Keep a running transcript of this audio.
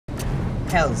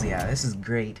Hells yeah, this is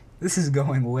great. This is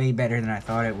going way better than I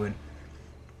thought it would.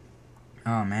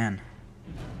 Oh man.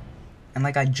 And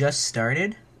like I just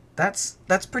started. That's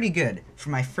pretty good for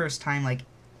my first time like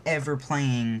ever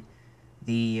playing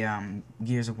the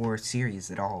Gears of War series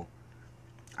at all.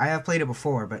 I have played it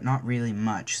before, but not really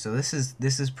much. So this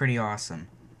is pretty awesome.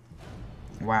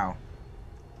 Wow.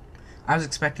 I was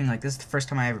expecting, like, this is the first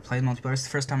time I ever played multiplayer. It's the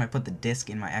first time I put the disc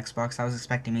in my Xbox. I was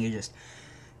expecting me to just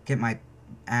get my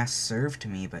ass served to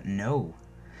me, but no.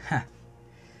 Huh.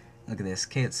 Look at this.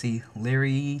 Okay, let's see.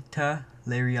 Lariata,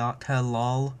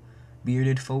 lol,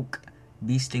 bearded folk,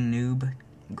 beasting noob,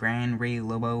 Gran Ray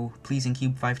Lobo, pleasing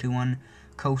cube 521,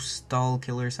 coastal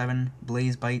killer 7,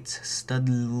 blaze bites,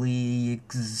 studley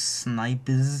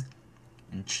snipers,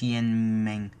 and Chien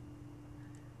Meng.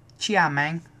 Chia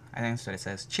Meng. I think that's what it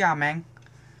says. Chia Meng.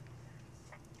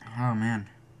 Oh man.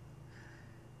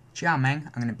 Chia Meng.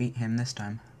 I'm gonna beat him this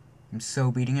time. I'm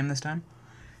so beating him this time.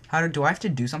 Do I have to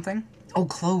do something? Oh,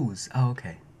 close. Oh,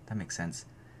 okay. That makes sense.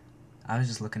 I was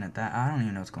just looking at that. I don't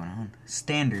even know what's going on.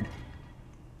 Standard.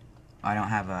 I don't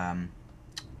have,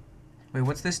 Wait,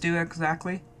 what's this do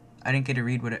exactly? I didn't get to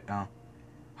read what it... Oh.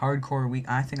 Hardcore weak...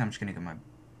 I think I'm just gonna get my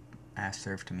ass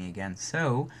served to me again.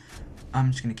 So,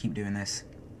 I'm just gonna keep doing this.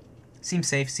 Seems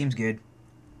safe, seems good.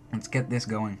 Let's get this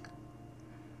going.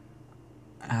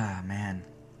 Ah, man.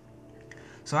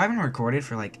 So I haven't recorded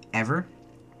for, like, ever.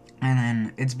 And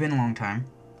then, it's been a long time.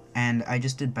 And I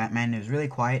just did Batman, and it was really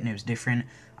quiet, and it was different.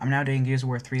 I'm now doing Gears of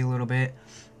War 3 a little bit.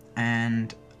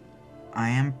 And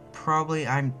I'm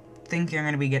thinking I'm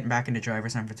going to be getting back into Driver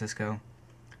San Francisco.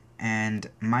 And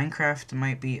Minecraft I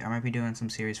might be doing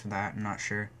some series for that. I'm not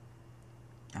sure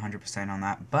 100% on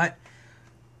that. But...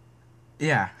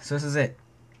 yeah, so this is it.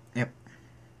 Yep.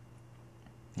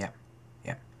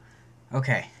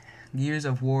 Okay. Gears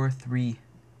of War 3.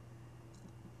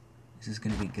 This is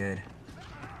gonna be good.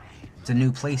 It's a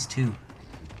new place, too.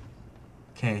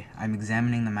 Okay, I'm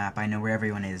examining the map. I know where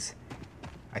everyone is.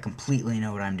 I completely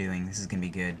know what I'm doing. This is gonna be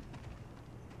good.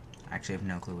 I actually have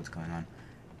no clue what's going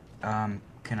on.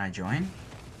 Can I join?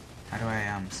 How do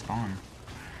I, spawn?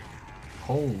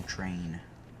 Coal train.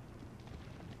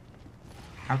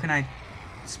 How can I...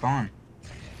 spawn?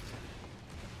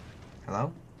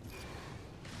 Hello?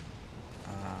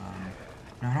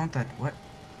 No, I don't want that. What?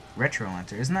 Retro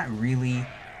Lancer. Isn't that really...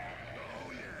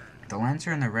 the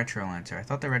Lancer and the Retro Lancer? I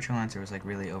thought the Retro Lancer was, like,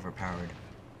 really overpowered.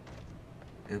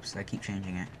 Oops, I keep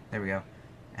changing it. There we go.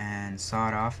 And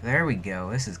sawed off. There we go.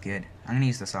 This is good. I'm gonna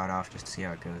use the sawed off just to see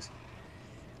how it goes.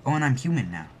 Oh, and I'm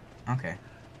human now. Okay.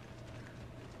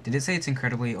 Did it say it's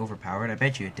incredibly overpowered? I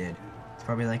bet you it did. It's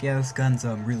probably like, yeah, this gun's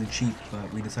really cheap,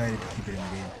 but we decided to keep it in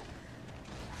the game.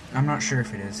 I'm not sure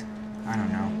if it is. I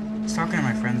don't know. I was talking to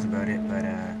my friends about it, but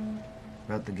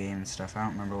about the game and stuff. I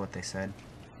don't remember what they said.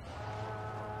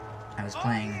 I was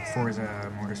playing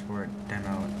Forza Motorsport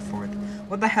demo at 4th.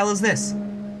 What the hell is this?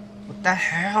 What the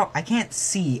hell? I can't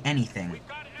see anything.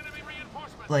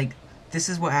 Like, this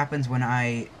is what happens when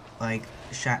I, like,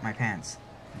 shat my pants.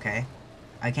 Okay?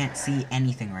 I can't see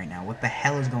anything right now. What the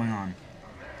hell is going on?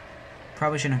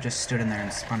 Probably shouldn't have just stood in there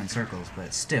and spun in circles,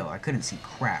 but still, I couldn't see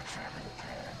crap.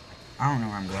 I don't know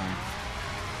where I'm going.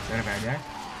 Is that a bad guy?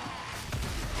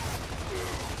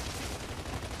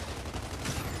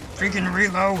 Freaking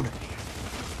reload!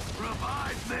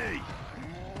 Revive me!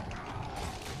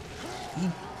 He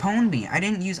pwned me.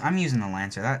 I'm using the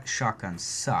Lancer. That shotgun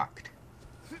sucked.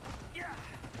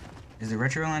 Is the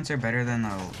Retro Lancer better than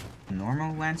the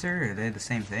normal Lancer? Are they the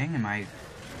same thing? Am I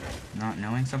not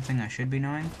knowing something I should be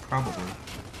knowing? Probably.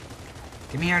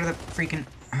 Get me out of the freaking...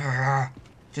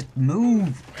 just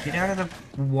move! Get out of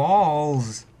the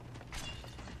walls!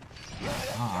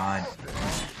 God.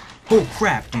 Oh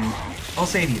crap, dude. I'll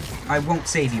save you. I won't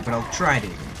save you, but I'll try to.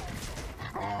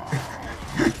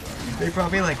 They're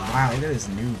probably like, wow, look at this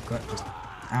noob. Just...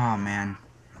 oh man.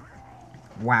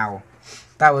 Wow.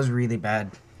 That was really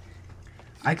bad.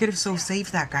 I could have so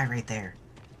saved that guy right there.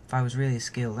 If I was really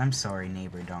skilled. I'm sorry,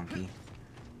 neighbor donkey.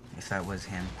 If that was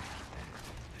him.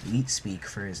 Elite speak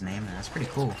for his name. That's pretty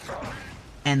cool.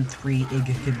 N3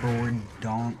 Igibord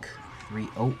Donk 3.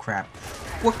 Oh crap.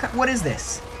 What is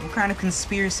this? What kind of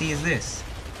conspiracy is this?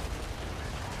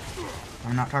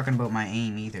 I'm not talking about my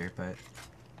aim either, but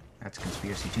that's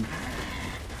conspiracy too.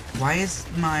 Why is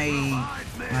my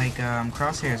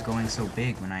crosshairs going so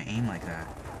big when I aim like that?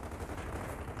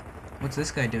 What's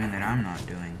this guy doing that I'm not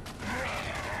doing?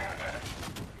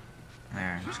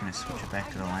 There, I'm just gonna switch it back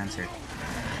to the Lancer.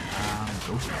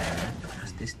 Ghost Rider.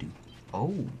 What's this do?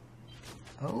 Oh.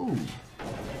 Oh.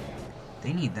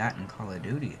 They need that in Call of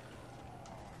Duty.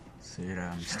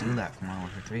 should steal that from Modern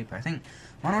Warfare 3, but I think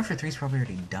Modern Warfare 3 is probably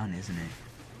already done, isn't it?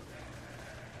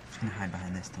 I'm just gonna hide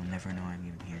behind this, they'll never know I'm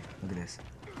even here. Look at this.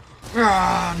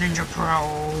 Ah, Ninja Pro!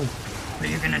 What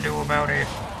are you gonna do about it?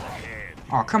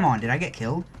 Oh, come on, did I get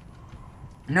killed?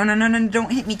 No, no, no, no,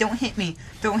 don't hit me, don't hit me!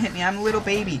 Don't hit me, I'm a little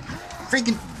baby!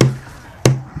 Freaking...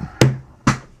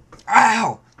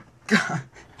 Ow! God.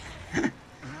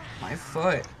 My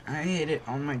foot. I hit it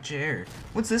on my chair.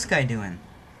 What's this guy doing?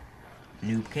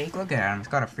 Noob cake? Look at him. He's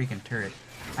got a freaking turret.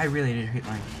 I really did hit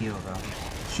my heel, though.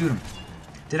 Shoot him.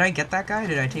 Did I get that guy?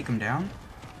 Did I take him down?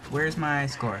 Where's my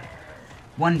score?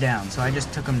 1 down, so I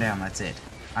just took him down. That's it.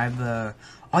 I have the...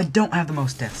 Oh, I don't have the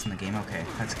most deaths in the game. Okay,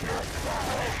 that's good.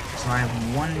 So I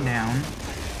have 1 down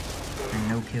and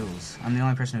no kills. I'm the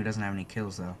only person who doesn't have any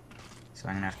kills, though. So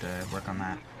I'm gonna have to work on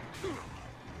that.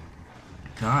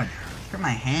 God, hurt my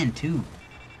hand too.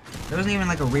 That wasn't even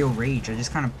like a real rage. I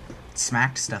just kind of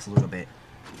smacked stuff a little bit.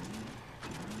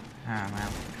 Ah,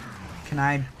 well. Can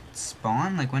I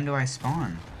spawn? Like, when do I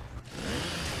spawn?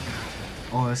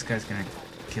 Oh, this guy's gonna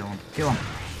kill him. Kill him.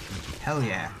 Hell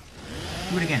yeah.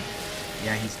 Do it again.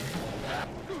 Yeah, he's dead.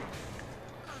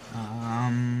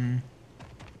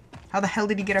 How the hell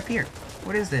did he get up here?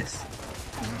 What is this?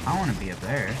 I want to be up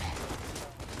there.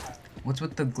 What's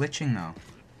with the glitching, though?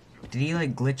 Did he,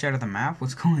 like, glitch out of the map?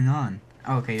 What's going on?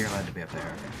 Oh, okay, you're allowed to be up there.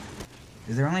 Okay.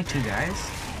 Is there only 2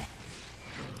 guys?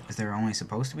 Is there only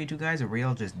supposed to be 2 guys? Are we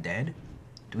all just dead?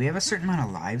 Do we have a certain amount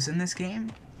of lives in this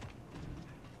game?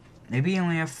 Maybe you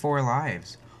only have 4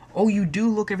 lives. Oh, you do?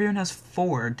 Look, everyone has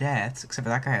 4 deaths, except for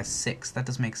that guy has 6. That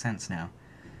does make sense now.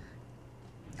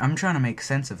 I'm trying to make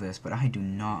sense of this, but I do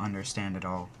not understand at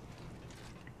all.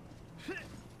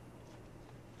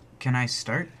 Can I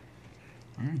start?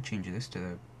 I'm gonna change this to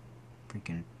the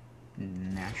freaking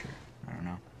Nasher. I don't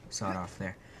know. Saw it off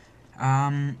there.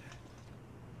 How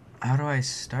do I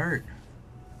start?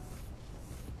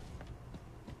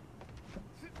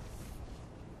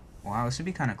 Wow, this would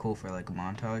be kind of cool for like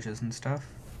montages and stuff.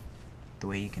 The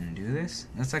way you can do this.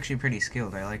 That's actually pretty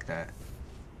skilled. I like that.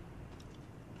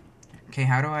 Okay,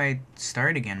 how do I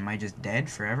start again? Am I just dead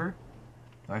forever?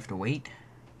 Do I have to wait?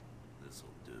 This'll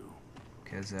do.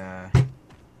 Because,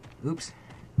 oops.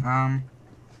 Kind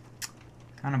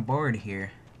of bored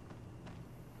here.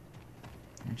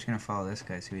 I'm just gonna follow this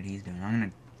guy, see what he's doing. I'm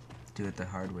gonna do it the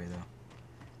hard way, though.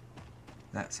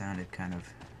 That sounded kind of...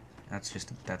 That's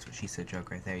what she said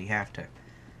joke right there. You have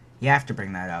to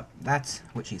bring that up. That's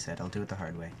what she said. I'll do it the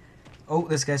hard way. Oh,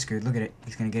 this guy's screwed. Look at it.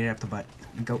 He's gonna get it up the butt.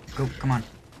 Go, go, come on.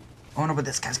 Oh no, but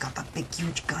this guy's got that big,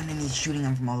 huge gun and he's shooting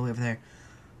him from all the way over there.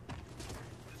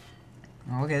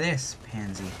 Oh, look at this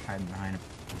pansy hiding behind a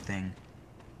thing.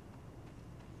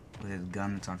 With his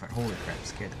gun that's on fire. Holy crap,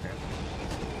 scared the crap.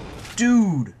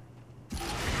 Dude!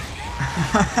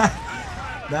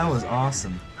 That was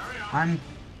awesome. I'm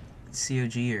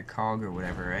COG or COG or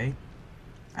whatever, right?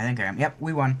 I think I am. Yep,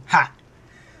 we won. Ha!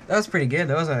 That was pretty good.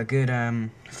 That was a good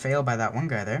fail by that one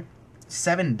guy there.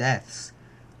 7 deaths.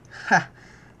 Ha!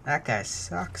 That guy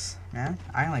sucks, man.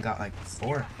 I only got like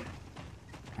 4. Or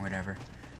whatever.